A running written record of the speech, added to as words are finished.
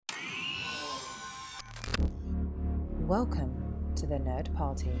Welcome to the Nerd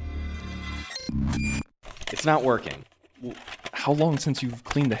Party. It's not working. Well, how long since you've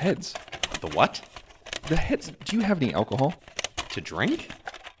cleaned the heads? The what? The heads. Do you have any alcohol? To drink?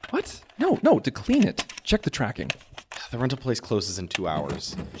 What? No, to clean it. Check the tracking. The rental place closes in 2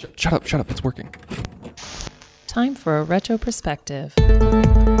 hours. Shut up, it's working. Time for a retro perspective.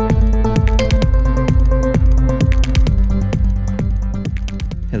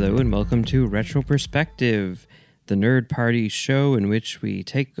 Hello and welcome to Retro Perspective, the Nerd Party show in which we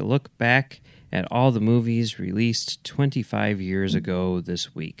take a look back at all the movies released 25 years ago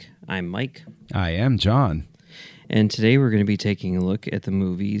this week. I'm Mike. I am John. And today we're going to be taking a look at the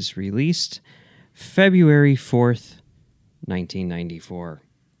movies released February 4th, 1994.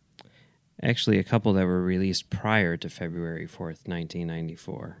 Actually, a couple that were released prior to February 4th,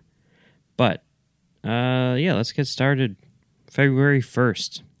 1994. But, let's get started. February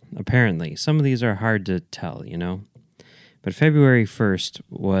 1st, apparently. Some of these are hard to tell, you know? But February 1st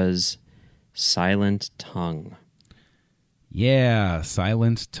was Silent Tongue. Yeah,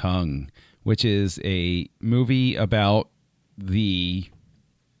 Silent Tongue, which is a movie about the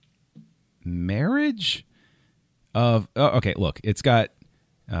marriage of... okay, look, it's got...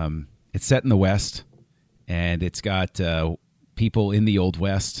 it's set in the West, and it's got people in the Old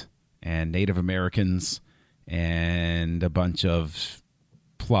West and Native Americans and a bunch of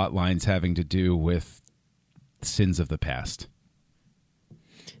plot lines having to do with sins of the past.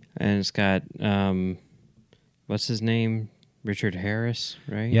 And it's got, what's his name? Richard Harris,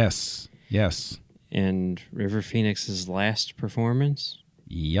 right? Yes. And River Phoenix's last performance?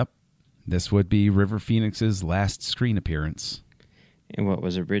 Yep. This would be River Phoenix's last screen appearance. And what,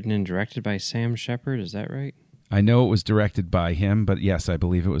 was it written and directed by Sam Shepard? Is that right? I know it was directed by him, but yes, I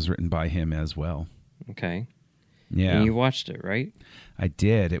believe it was written by him as well. Okay. Yeah. And you watched it, right? I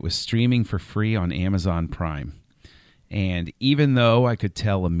did. It was streaming for free on Amazon Prime. And even though I could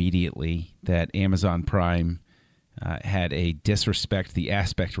tell immediately that Amazon Prime had a disrespect the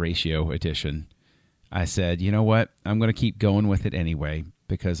aspect ratio edition, I said, you know what? I'm going to keep going with it anyway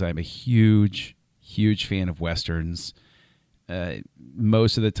because I'm a huge, huge fan of Westerns.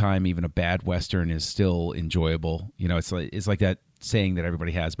 Most of the time, even a bad Western is still enjoyable. You know, it's like that saying that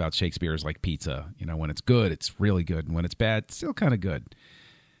everybody has about Shakespeare is like pizza. You know, when it's good, it's really good. And when it's bad, it's still kind of good.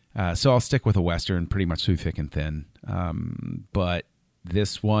 So I'll stick with a Western pretty much through thick and thin. But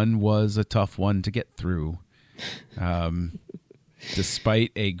this one was a tough one to get through.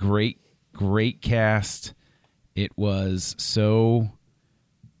 Despite a great cast, it was so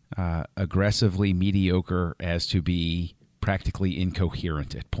aggressively mediocre as to be practically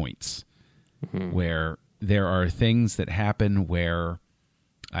incoherent at points, where there are things that happen where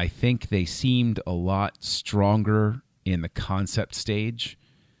I think they seemed a lot stronger in the concept stage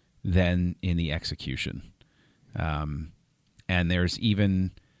than in the execution. And there's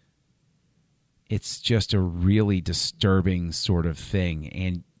even... it's just a really disturbing sort of thing.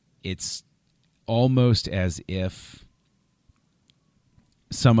 And it's almost as if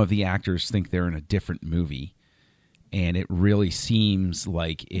some of the actors think they're in a different movie. And it really seems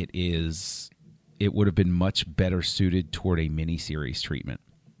like it would have been much better suited toward a miniseries treatment.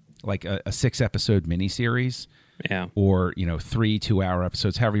 Like a 6-episode miniseries. Yeah. Or, 3 2-hour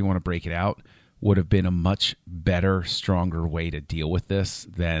episodes, however you want to break it out, would have been a much better, stronger way to deal with this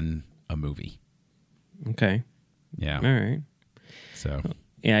than a movie. Okay. Yeah. All right. So.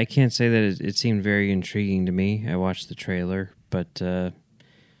 Yeah, I can't say that it seemed very intriguing to me. I watched the trailer, but yeah,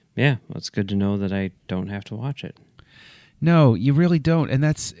 well, it's good to know that I don't have to watch it. No, you really don't, and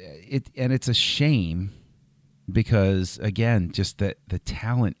that's it. And it's a shame because, again, just that the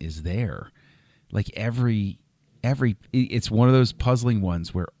talent is there. Like it's one of those puzzling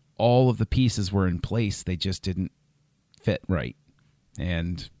ones where all of the pieces were in place, they just didn't fit right,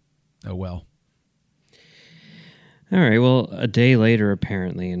 and oh well. All right, well, a day later,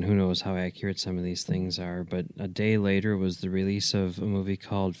 apparently, and who knows how accurate some of these things are, but a day later was the release of a movie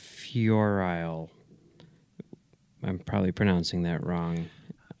called Fiorile. I'm probably pronouncing that wrong.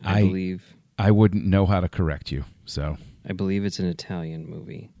 I believe. I wouldn't know how to correct you, so. I believe it's an Italian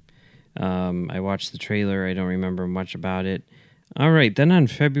movie. I watched the trailer. I don't remember much about it. All right, then on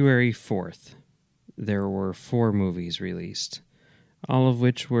February 4th, there were 4 movies released, all of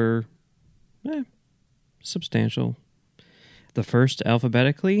which were substantial. The first,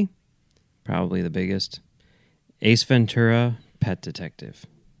 alphabetically, probably the biggest, Ace Ventura, Pet Detective.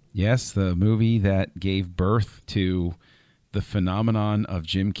 Yes, the movie that gave birth to the phenomenon of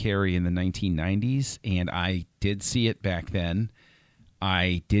Jim Carrey in the 1990s, and I did see it back then.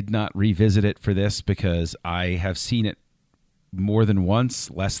 I did not revisit it for this because I have seen it more than once,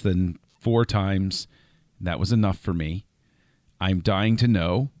 less than 4 times, That was enough for me. I'm dying to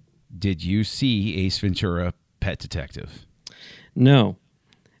know, did you see Ace Ventura: Pet Detective? No.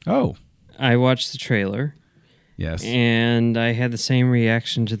 Oh. I watched the trailer. Yes. And I had the same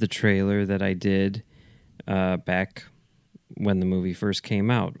reaction to the trailer that I did back when the movie first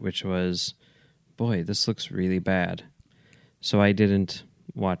came out, which was, boy, this looks really bad. So I didn't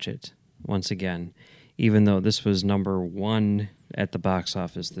watch it once again, even though this was number one at the box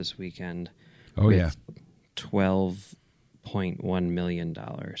office this weekend. Oh, yeah. $12.1 million.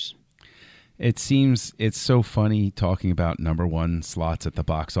 It seems it's so funny talking about number one slots at the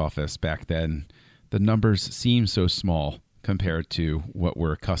box office back then. The numbers seem so small compared to what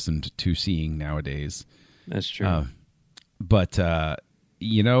we're accustomed to seeing nowadays. That's true. But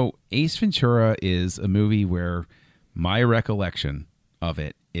Ace Ventura is a movie where my recollection of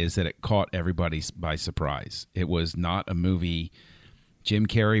it is that it caught everybody by surprise. It was not a movie. Jim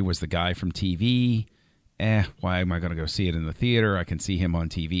Carrey was the guy from TV. Why am I going to go see it in the theater? I can see him on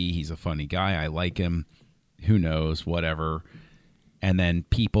TV. He's a funny guy. I like him. Who knows? Whatever. And then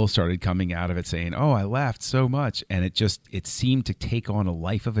people started coming out of it saying, oh, I laughed so much. And it seemed to take on a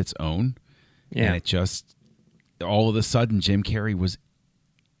life of its own. Yeah. And it just, all of a sudden, Jim Carrey was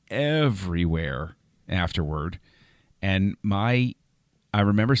everywhere afterward. And I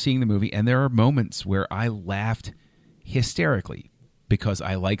remember seeing the movie, and there are moments where I laughed hysterically because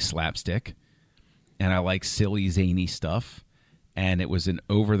I like slapstick and I like silly, zany stuff. And it was an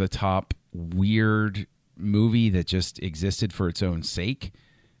over-the-top, weird movie that just existed for its own sake.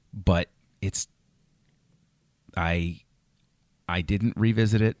 But I didn't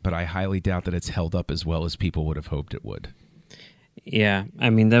revisit it, but I highly doubt that it's held up as well as people would have hoped it would. Yeah, I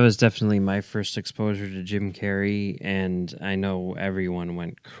mean, that was definitely my first exposure to Jim Carrey, and I know everyone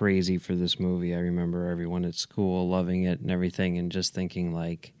went crazy for this movie. I remember everyone at school loving it and everything, and just thinking,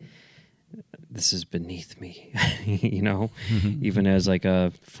 like, this is beneath me, Even as, like,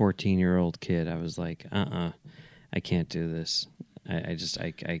 a 14-year-old kid, I was like, I can't do this.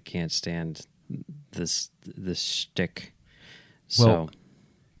 I can't stand this shtick. Well,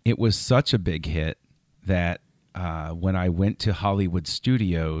 it was such a big hit that when I went to Hollywood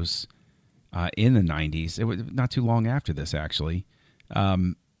Studios in the 90s, it was not too long after this, actually. I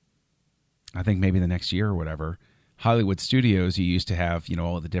think maybe the next year or whatever. Hollywood Studios, you used to have,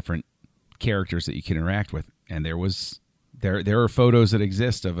 all the different characters that you can interact with. And there are photos that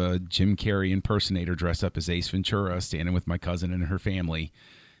exist of a Jim Carrey impersonator dressed up as Ace Ventura standing with my cousin and her family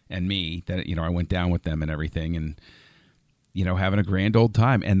and me that, I went down with them and everything. And, having a grand old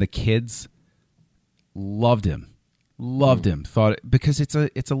time. And the kids loved him. Thought it, because it's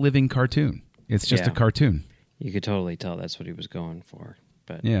a living cartoon. It's just a cartoon. You could totally tell that's what he was going for.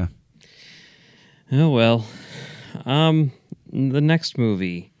 But yeah. Oh well. The next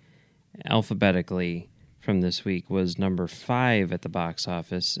movie, alphabetically from this week, was number 5 at the box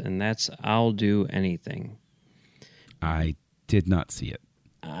office, and that's I'll Do Anything. I did not see it.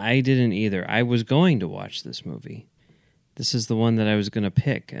 I didn't either. I was going to watch this movie. This is the one that I was going to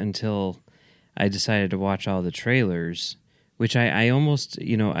pick until I decided to watch all the trailers, which I almost,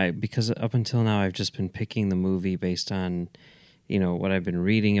 because up until now I've just been picking the movie based on, what I've been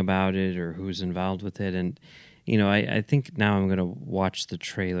reading about it or who's involved with it. And, I think now I'm going to watch the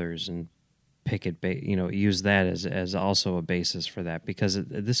trailers and pick it, use that as also a basis for that, because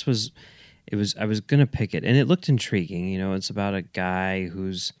I was going to pick it and it looked intriguing. It's about a guy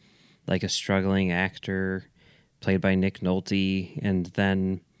who's like a struggling actor played by Nick Nolte, and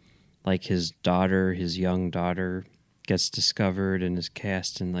then like his young daughter gets discovered and is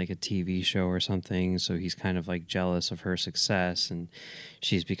cast in like a TV show or something. So he's kind of like jealous of her success, and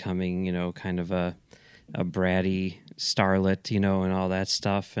she's becoming, kind of a bratty starlet, and all that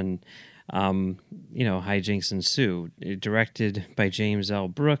stuff. And, hijinks ensue. Directed by James L.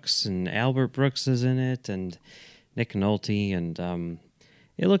 Brooks, and Albert Brooks is in it, and Nick Nolte. And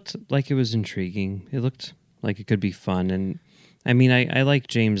it looked like it was intriguing. It looked like it could be fun. And I mean, I like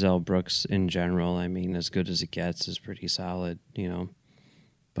James L. Brooks in general. I mean, as good as it gets is pretty solid,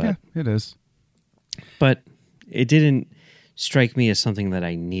 But, yeah, it is. But it didn't strike me as something that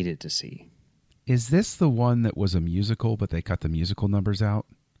I needed to see. Is this the one that was a musical, but they cut the musical numbers out?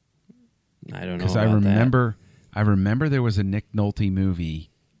 I don't know. Because I remember there was a Nick Nolte movie.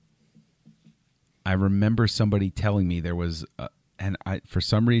 I remember somebody telling me there was, for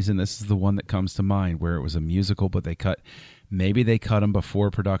some reason, this is the one that comes to mind, where it was a musical, but maybe they cut them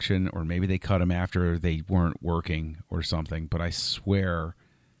before production, or maybe they cut them after they weren't working or something. But I swear,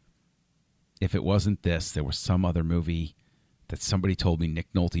 if it wasn't this, there was some other movie that somebody told me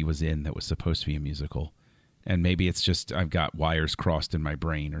Nick Nolte was in that was supposed to be a musical. And maybe it's just I've got wires crossed in my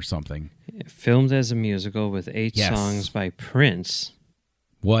brain or something. Filmed as a musical with 8 Yes. songs by Prince,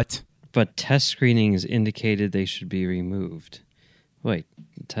 What? but test screenings indicated they should be removed. Wait,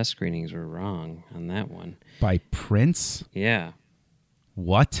 test screenings were wrong on that one. By Prince? Yeah.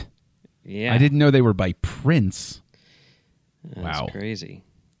 What? Yeah. I didn't know they were by Prince. That's Wow. crazy.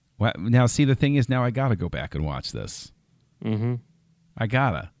 Well, now, see, the thing is, now I got to go back and watch this. Mm-hmm. I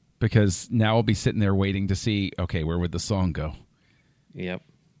gotta. Because now I'll be sitting there waiting to see, okay, where would the song go? Yep.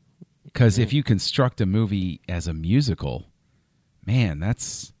 Because if you construct a movie as a musical, man,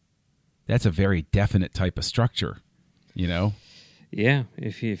 that's a very definite type of structure, you know? Yeah,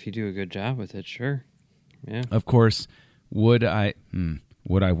 if you do a good job with it, sure. Yeah. Of course, would I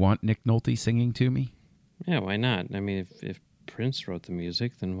want Nick Nolte singing to me? Yeah, why not? I mean, if Prince wrote the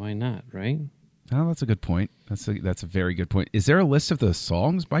music, then why not, right? Oh, that's a good point. That's a very good point. Is there a list of the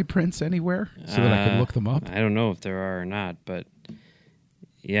songs by Prince anywhere so that I can look them up? I don't know if there are or not, but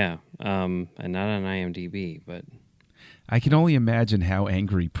yeah, and not on IMDb, but I can only imagine how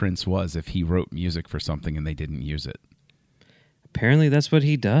angry Prince was if he wrote music for something and they didn't use it. apparently that's what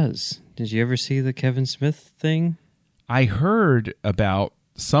he does. Did you ever see the Kevin Smith thing? I heard about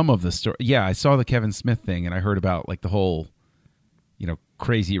some of the story. Yeah, I saw the Kevin Smith thing, and I heard about like the whole,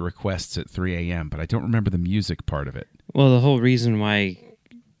 crazy requests at 3 a.m., but I don't remember the music part of it. Well, the whole reason why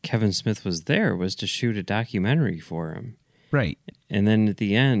Kevin Smith was there was to shoot a documentary for him. Right. And then at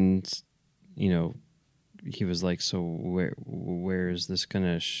the end, he was like, so where is this going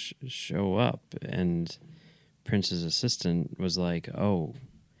to show up? And Prince's assistant was like, oh,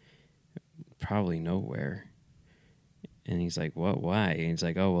 probably nowhere. And he's like, what, why? And he's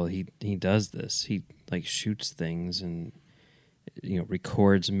like, oh, well, he does this. He like shoots things and,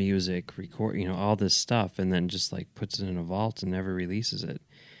 records music, all this stuff, and then just like puts it in a vault and never releases it.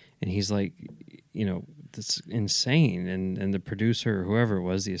 And he's like, that's insane. And the producer, whoever it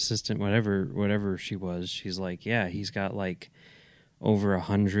was, the assistant, whatever she was, she's like, yeah, he's got like over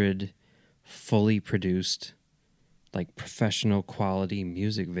 100 fully produced, like professional quality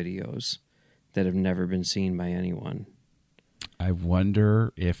music videos that have never been seen by anyone. I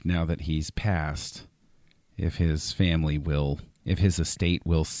wonder if now that he's passed, if his family if his estate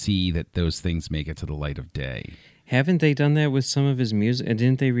will see that those things make it to the light of day. Haven't they done that with some of his music? And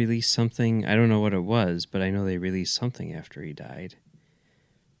didn't they release something? I don't know what it was, but I know they released something after he died.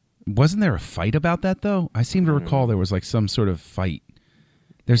 Wasn't there a fight about that, though? I seem to recall there was like some sort of fight.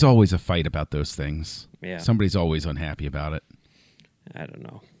 There's always a fight about those things. Yeah. Somebody's always unhappy about it. I don't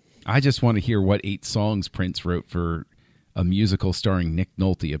know. I just want to hear what 8 songs Prince wrote for a musical starring Nick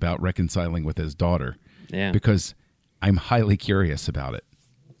Nolte about reconciling with his daughter. Yeah. Because I'm highly curious about it.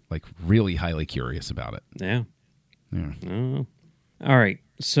 Like, really highly curious about it. Yeah. Yeah. Oh. All right.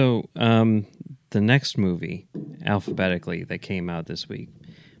 So the next movie, alphabetically, that came out this week.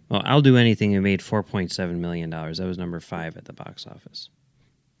 Well, I'll Do Anything. It made $4.7 million. That was number 5 at the box office,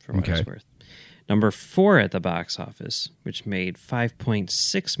 for what it's worth. Number 4 at the box office, which made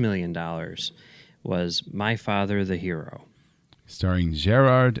 $5.6 million, was My Father, the Hero. Starring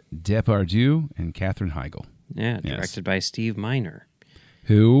Gerard Depardieu and Katherine Heigl. Yeah, directed by Steve Miner.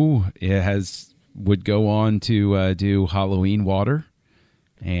 Who would go on to do Halloween Water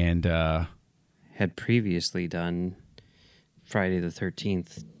and had previously done Friday the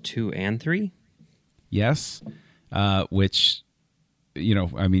 13th 2 and 3. Yes, which,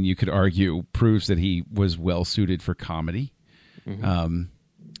 you could argue proves that he was well suited for comedy. Mm-hmm.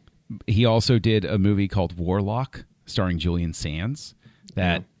 He also did a movie called Warlock starring Julian Sands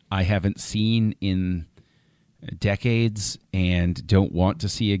that I haven't seen in decades and don't want to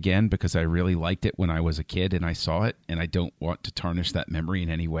see again because I really liked it when I was a kid and I saw it, and I don't want to tarnish that memory in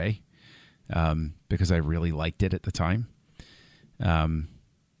any way because I really liked it at the time. And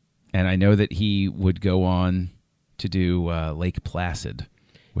I know that he would go on to do Lake Placid,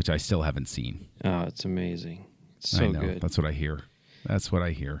 which I still haven't seen. Oh, it's amazing. It's so good. That's what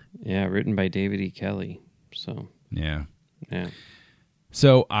I hear. Yeah, written by David E. Kelly. So yeah. Yeah.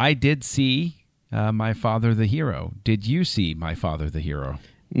 So I did see My Father the Hero. Did you see My Father the Hero?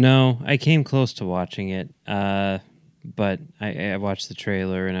 No, I came close to watching it, but I watched the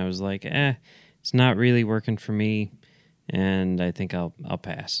trailer and I was like, it's not really working for me, and I think I'll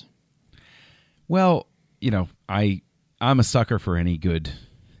pass. Well, I'm a sucker for any good,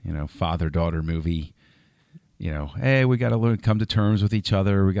 father-daughter movie. Hey, we got to come to terms with each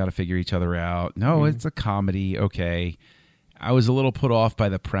other. We got to figure each other out. No, It's a comedy. Okay. I was a little put off by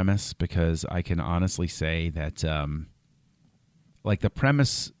the premise because I can honestly say that, the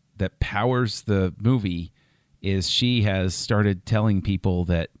premise that powers the movie is she has started telling people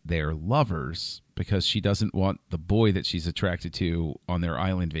that they're lovers because she doesn't want the boy that she's attracted to on their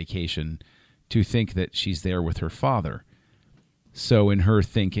island vacation to think that she's there with her father. So in her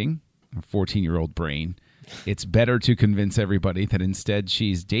thinking, a 14-year-old brain, it's better to convince everybody that instead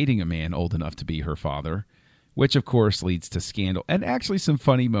she's dating a man old enough to be her father, which of course leads to scandal and actually some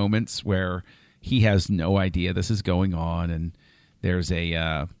funny moments where he has no idea this is going on. And there's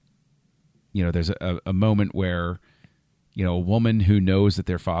a moment where, a woman who knows that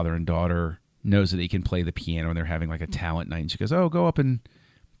their father and daughter knows that he can play the piano and they're having like a talent night. And she goes, "Oh, go up and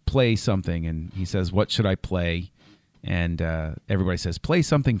play something." And he says, "What should I play?" And everybody says, "Play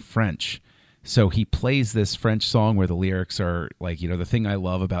something French." So he plays this French song where the lyrics are like, the thing I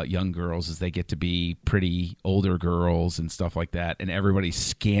love about young girls is they get to be pretty older girls and stuff like that. And everybody's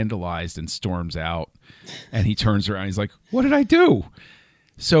scandalized and storms out. And he turns around and he's like, "What did I do?"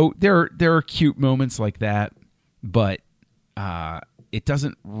 So there are cute moments like that, but it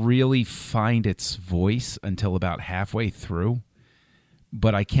doesn't really find its voice until about halfway through.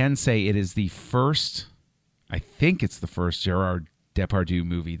 But I can say it is the first Gerard Depardieu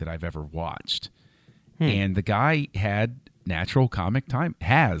movie that I've ever watched. And the guy has natural comic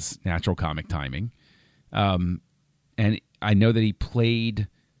timing. And I know that he played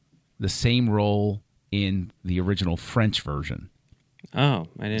the same role in the original French version. Oh,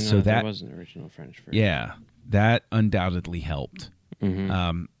 I didn't know that was an original French version. Yeah, that undoubtedly helped.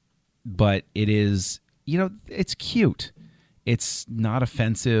 Mm-hmm. But it is, it's cute. It's not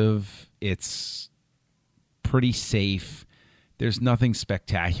offensive. It's pretty safe. There's nothing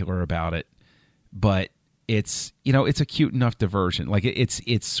spectacular about it, but it's a cute enough diversion. Like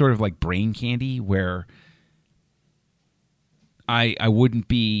it's sort of like brain candy where I wouldn't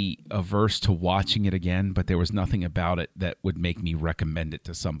be averse to watching it again, but there was nothing about it that would make me recommend it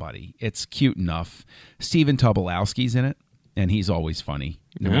to somebody. It's cute enough. Stephen Tobolowsky's in it, and he's always funny,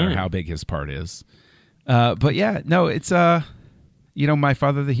 no matter how big his part is. But yeah, no, it's My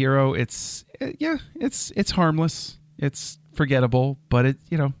Father the Hero. It's harmless. It's forgettable, but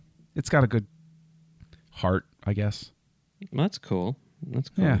it's got a good heart, I guess. Well, that's cool.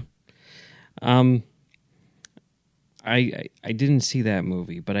 Yeah. I didn't see that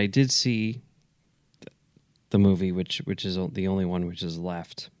movie, but I did see the movie which is the only one which is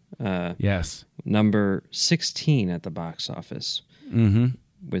left. Yes. Number 16 at the box office. Mm-hmm.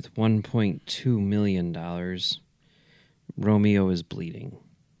 With $1.2 million. Romeo is Bleeding.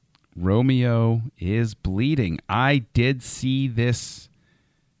 Romeo is Bleeding. I did see this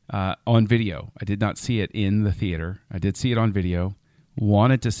on video. I did not see it in the theater. I did see it on video.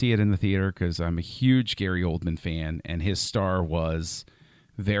 Wanted to see it in the theater because I'm a huge Gary Oldman fan, and his star was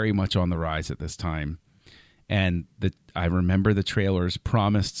very much on the rise at this time. And I remember the trailers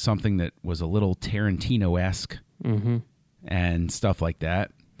promised something that was a little Tarantino-esque and stuff like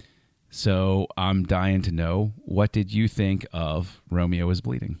that. So I'm dying to know, what did you think of Romeo is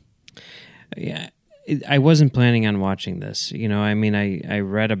Bleeding? Yeah, I wasn't planning on watching this. I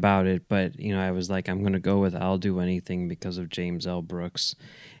read about it, but, I was like, I'm going to go with I'll Do Anything because of James L. Brooks.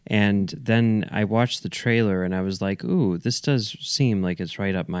 And then I watched the trailer and I was like, ooh, this does seem like it's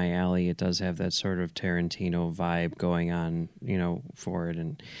right up my alley. It does have that sort of Tarantino vibe going on, for it.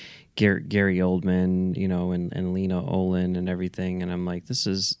 And Gary Oldman, and Lena Olin and everything. And I'm like,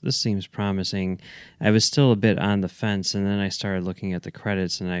 this seems promising. I was still a bit on the fence. And then I started looking at the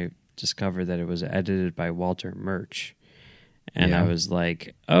credits and I discovered that it was edited by Walter Murch. And I was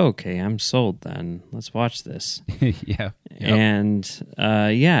like, oh, okay, I'm sold then. Let's watch this. Yeah. Yep. And,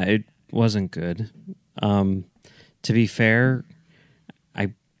 it wasn't good. To be fair,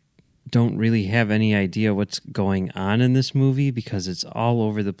 I don't really have any idea what's going on in this movie because it's all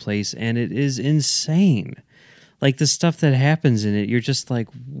over the place and it is insane. Like the stuff that happens in it, you're just like,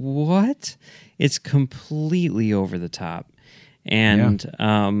 what? It's completely over the top. And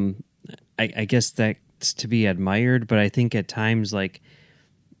I guess that's to be admired, but I think at times, like,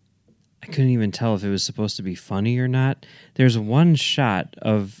 I couldn't even tell if it was supposed to be funny or not. There's one shot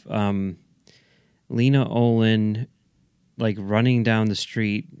of Lena Olin, like, running down the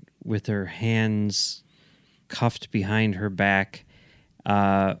street with her hands cuffed behind her back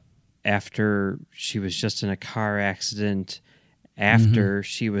after she was just in a car accident, after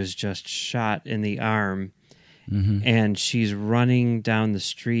she was just shot in the arm. And she's running down the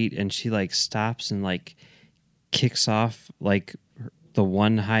street and she like stops and like kicks off like the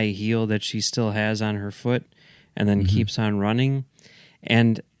one high heel that she still has on her foot and then keeps on running.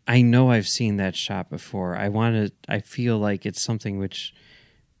 And I know I've seen that shot before. I feel like it's something which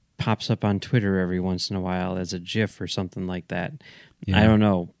pops up on Twitter every once in a while as a GIF or something like that. Yeah. I don't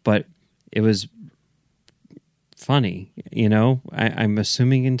know, but it was funny. You know, I'm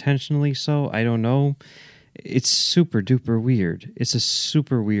assuming intentionally so. I don't know. It's super duper weird. It's a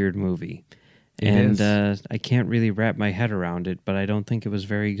super weird movie. I can't really wrap my head around it, but I don't think it was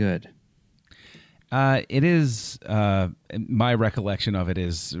very good. It is, my recollection of it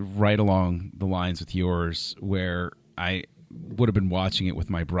is right along the lines with yours, where I would have been watching it with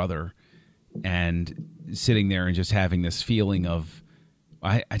my brother and sitting there and just having this feeling of,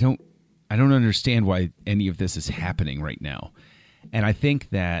 I don't understand why any of this is happening right now. And I think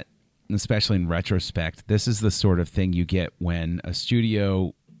that, especially in retrospect, this is the sort of thing you get when a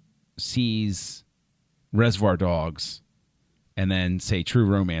studio sees Reservoir Dogs and then say True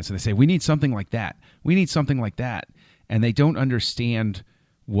Romance, and they say, we need something like that. We need something like that. And they don't understand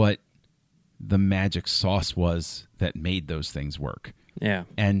what the magic sauce was that made those things work. Yeah.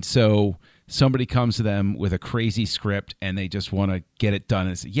 And so somebody comes to them with a crazy script and they just want to get it done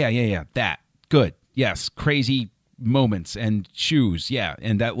and say, yeah, that. Good. Yes. Crazy moments and shoes. Yeah.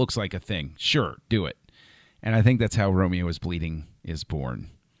 And that looks like a thing. Sure. Do it. And I think that's how Romeo is Bleeding is born.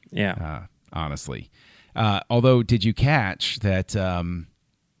 Yeah. Honestly. Although, did you catch that,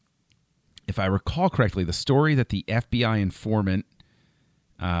 if I recall correctly, the story that the FBI informant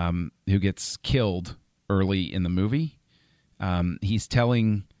who gets killed early in the movie, he's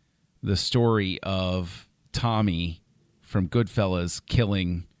telling the story of Tommy from Goodfellas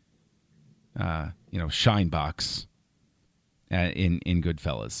killing, Shinebox in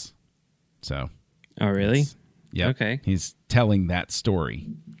Goodfellas. So. Oh, really? Yeah. Okay. He's telling that story.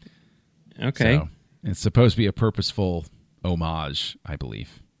 Okay. So it's supposed to be a purposeful homage, I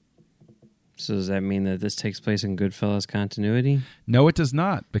believe. So does that mean that this takes place in Goodfellas continuity? No, it does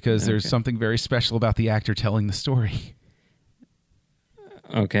not, because there's Okay. something very special about the actor telling the story.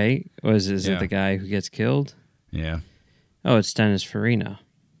 Okay. Is Yeah. it the guy who gets killed? Yeah. Oh, it's Dennis Farina.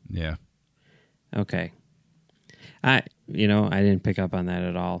 Yeah. Okay. I didn't pick up on that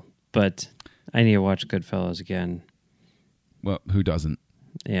at all, but I need to watch Goodfellas again. Well, who doesn't?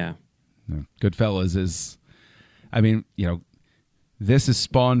 Yeah. No. Goodfellas is, this is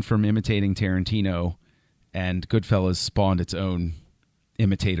spawned from imitating Tarantino, and Goodfellas spawned its own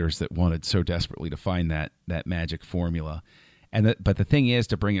imitators that wanted so desperately to find that magic formula. But the thing is,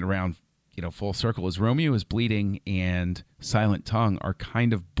 to bring it around, full circle, is Romeo is Bleeding and Silent Tongue are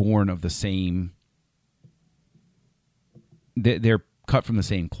kind of born of the same. They're cut from the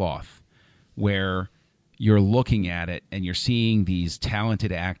same cloth, where you're looking at it and you're seeing these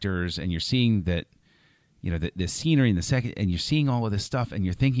talented actors and you're seeing that, the scenery in the second, and you're seeing all of this stuff and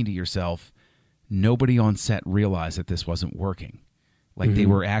you're thinking to yourself, nobody on set realized that this wasn't working. Like they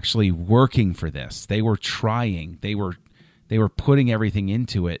were actually working for this. They were trying. They were putting everything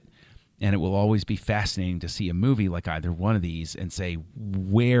into it. And it will always be fascinating to see a movie like either one of these and say,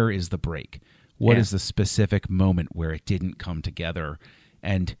 where is the break? What is the specific moment where it didn't come together?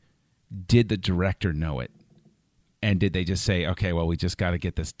 And did the director know it? And did they just say, okay, well, we just got to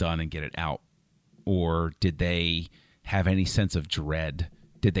get this done and get it out? Or did they have any sense of dread?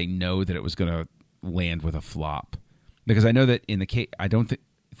 Did they know that it was going to land with a flop? Because I know that in the case, I don't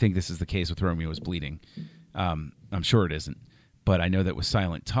think this is the case with Romeo is Bleeding. I'm sure it isn't. But I know that with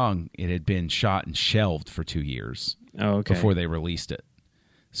Silent Tongue, it had been shot and shelved for 2 years before they released it.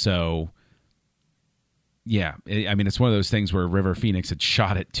 So, yeah, it's one of those things where River Phoenix had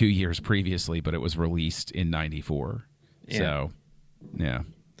shot it 2 years previously, but it was released in 94. Yeah. So, yeah.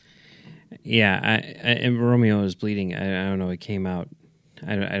 Yeah, and Romeo is Bleeding, I don't know, it came out,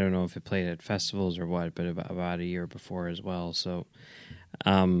 I don't know if it played at festivals or what, but about a year before as well. So,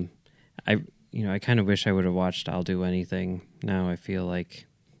 I kind of wish I would have watched I'll Do Anything. Now I feel like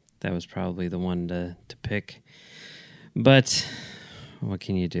that was probably the one to pick. But what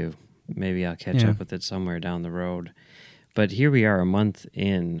can you do? Maybe I'll catch up with it somewhere down the road. But here we are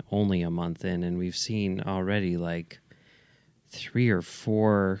only a month in, and we've seen already like 3 or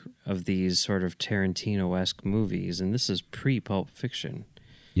 4 of these sort of Tarantino-esque movies, and this is pre-Pulp Fiction.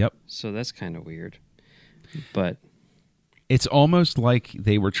 Yep. So that's kind of weird. But it's almost like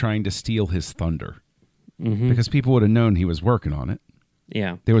they were trying to steal his thunder, because people would have known he was working on it.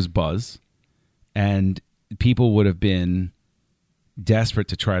 yeah. There was buzz, and people would have been desperate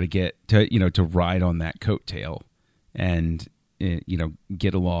to try to get to ride on that coattail and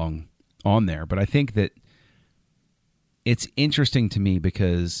get along on there. But I think that it's interesting to me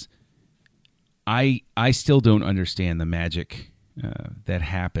because I still don't understand the magic that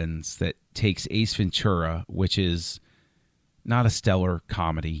happens that takes Ace Ventura, which is not a stellar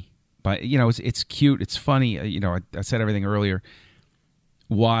comedy, but it's cute, it's funny. I said everything earlier.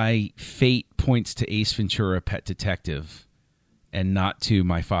 Why fate points to Ace Ventura: Pet Detective and not to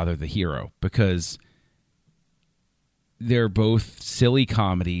My Father the Hero? Because they're both silly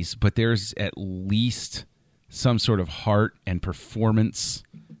comedies, but there's at least some sort of heart and performance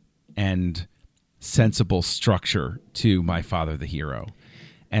and sensible structure to My Father the Hero.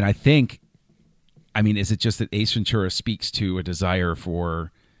 And I think, I mean, is it just that Ace Ventura speaks to a desire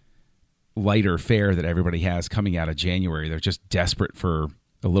for lighter fare that everybody has coming out of January? They're just desperate for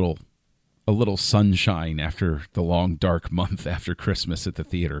a little sunshine after the long, dark month after Christmas at the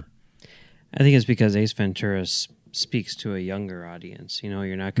theater. I think it's because Ace Ventura speaks to a younger audience. You know,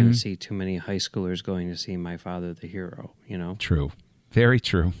 you're not going to see too many high schoolers going to see My Father the Hero, you know? True. Very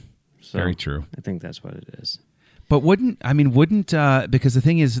true. So Very true. I think that's what it is. But wouldn't because the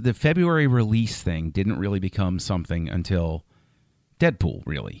thing is, the February release thing didn't really become something until Deadpool,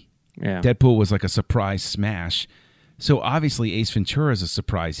 really. Yeah. Deadpool was like a surprise smash. So obviously Ace Ventura is a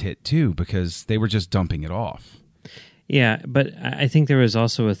surprise hit too, because they were just dumping it off. Yeah, but I think there was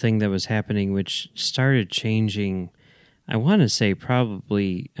also a thing that was happening which started changing. I want to say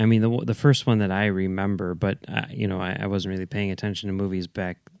probably, I mean, the first one that I remember, but, you know, I wasn't really paying attention to movies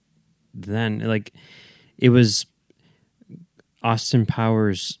back then. Like, it was Austin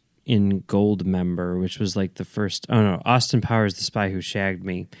Powers in Goldmember, which was like the first, oh no, Austin Powers, The Spy Who Shagged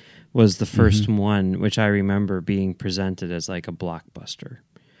Me, was the first one, which I remember being presented as like a blockbuster.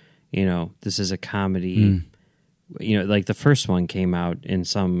 You know, this is a comedy. You know, like the first one came out in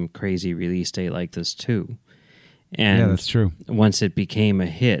some crazy release date like this too. And yeah, that's true. Once it became a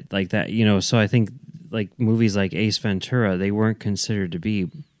hit like that, you know, so I think like movies like Ace Ventura, they weren't considered to be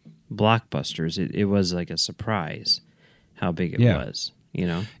blockbusters. It was like a surprise how big it was, you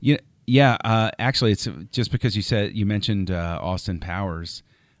know? Actually, it's just because you mentioned Austin Powers.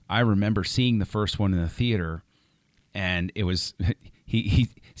 I remember seeing the first one in the theater, and it was he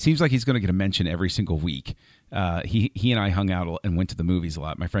seems like he's going to get a mention every single week. He and I hung out and went to the movies a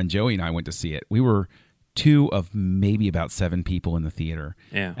lot. My friend Joey and I went to see it. We were 2 of maybe about 7 people in the theater.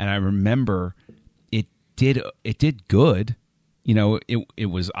 Yeah. And I remember it did good. You know, it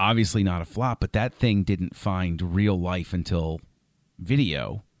was obviously not a flop, but that thing didn't find real life until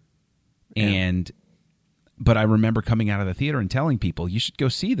video. Yeah. But I remember coming out of the theater and telling people, you should go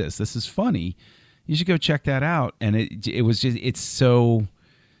see this. This is funny. You should go check that out. And it was just, it's so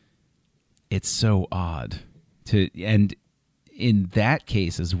odd and in that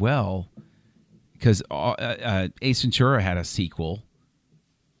case as well, because Ace Ventura had a sequel,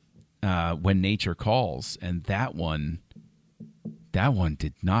 When Nature Calls, and that one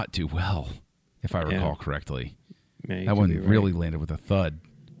did not do well, if I recall correctly. Yeah, that one really landed with a thud.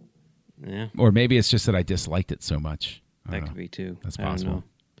 Yeah. Or maybe it's just that I disliked it so much. That could be too. That's I don't possible. know.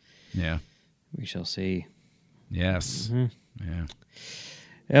 Yeah. We shall see. Yes. Yeah.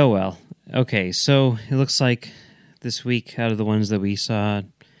 Oh, well. Okay, so it looks like this week, out of the ones that we saw,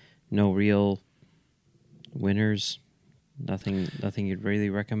 no real winners. Nothing you'd really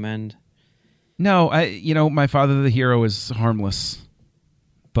recommend? No, My Father the Hero is harmless.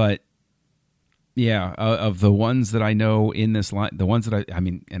 But, yeah, of the ones that I know in this line, the ones that I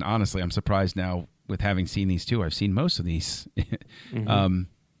mean, and honestly, I'm surprised now with having seen these two. I've seen most of these.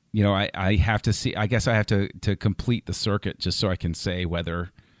 I have to see, I guess I have to complete the circuit just so I can say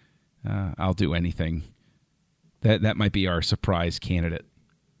whether I'll do anything. That might be our surprise candidate.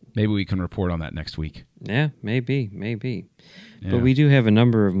 Maybe we can report on that next week. Yeah, maybe. Yeah. But we do have a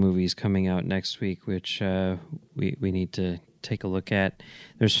number of movies coming out next week, which we need to take a look at.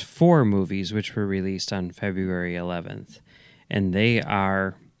 There's 4 movies which were released on February 11th, and they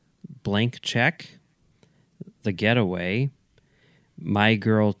are Blank Check, The Getaway, My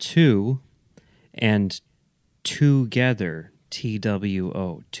Girl 2, and Together,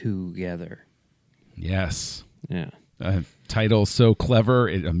 TWO, Together. Yes. Yeah. Title so clever,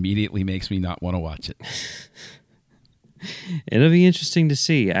 it immediately makes me not want to watch it. It'll be interesting to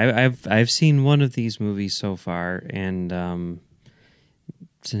see. I've seen one of these movies so far, and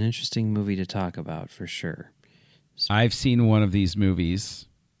it's an interesting movie to talk about for sure. I've seen one of these movies.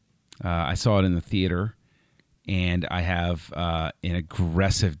 I saw it in the theater, and I have an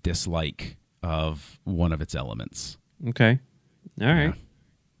aggressive dislike of one of its elements. Okay. All right. Yeah.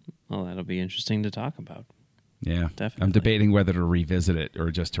 Well, that'll be interesting to talk about. Yeah. Definitely. I'm debating whether to revisit it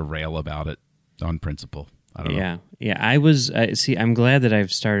or just to rail about it on principle. I don't know. Yeah. I was I'm glad that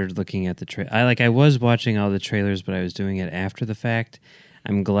I've started looking at the I was watching all the trailers, but I was doing it after the fact.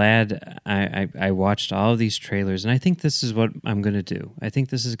 I'm glad I watched all of these trailers, and I think this is what I'm going to do. I think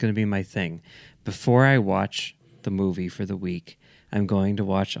this is going to be my thing. Before I watch the movie for the week, I'm going to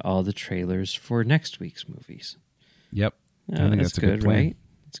watch all the trailers for next week's movies. Yep. I think that's a good plan. right?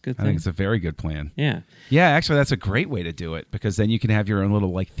 It's a good I thing. think it's a very good plan. Yeah. Yeah, actually, that's a great way to do it because then you can have your own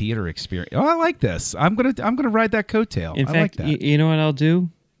little like theater experience. Oh, I like this. I'm gonna ride that coattail. In I fact, like that. you know what I'll do?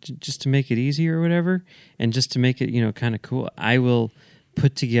 Just to make it easy or whatever, and just to make it, kind of cool, I will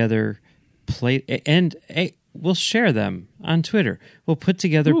put together and we'll share them on Twitter. We'll put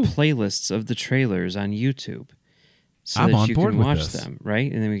together playlists of the trailers on YouTube so I'm that on you board can with watch this. them,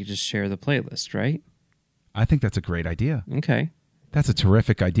 right? And then we can just share the playlist, right? I think that's a great idea. Okay. That's a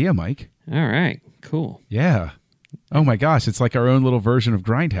terrific idea, Mike. All right. Cool. Yeah. Oh my gosh, it's like our own little version of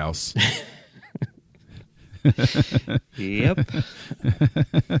Grindhouse. Yep.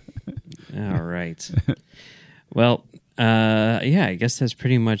 All right. Well, yeah, I guess that's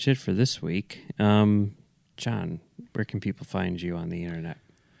pretty much it for this week. John, where can people find you on the internet?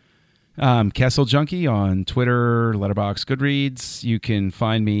 Kessel Junkie on Twitter, Letterboxd, Goodreads. You can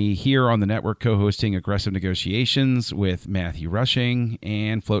find me here on the network co-hosting Aggressive Negotiations with Matthew Rushing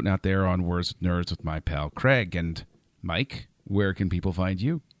and floating out there on Words with Nerds with my pal Craig. And Mike, where can people find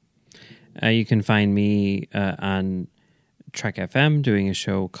you? You can find me on Trek FM doing a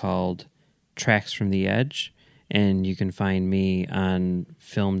show called Tracks from the Edge. And you can find me on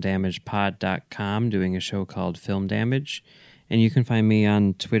filmdamagepod.com doing a show called Film Damage. And you can find me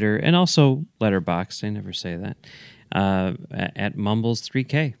on Twitter and also Letterboxd. I never say that. At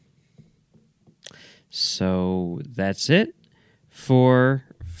Mumbles3K. So that's it for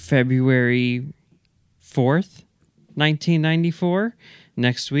February 4th, 1994.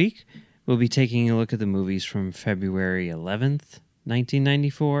 Next week, we'll be taking a look at the movies from February 11th,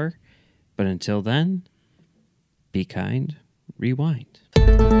 1994. But until then, be kind, rewind.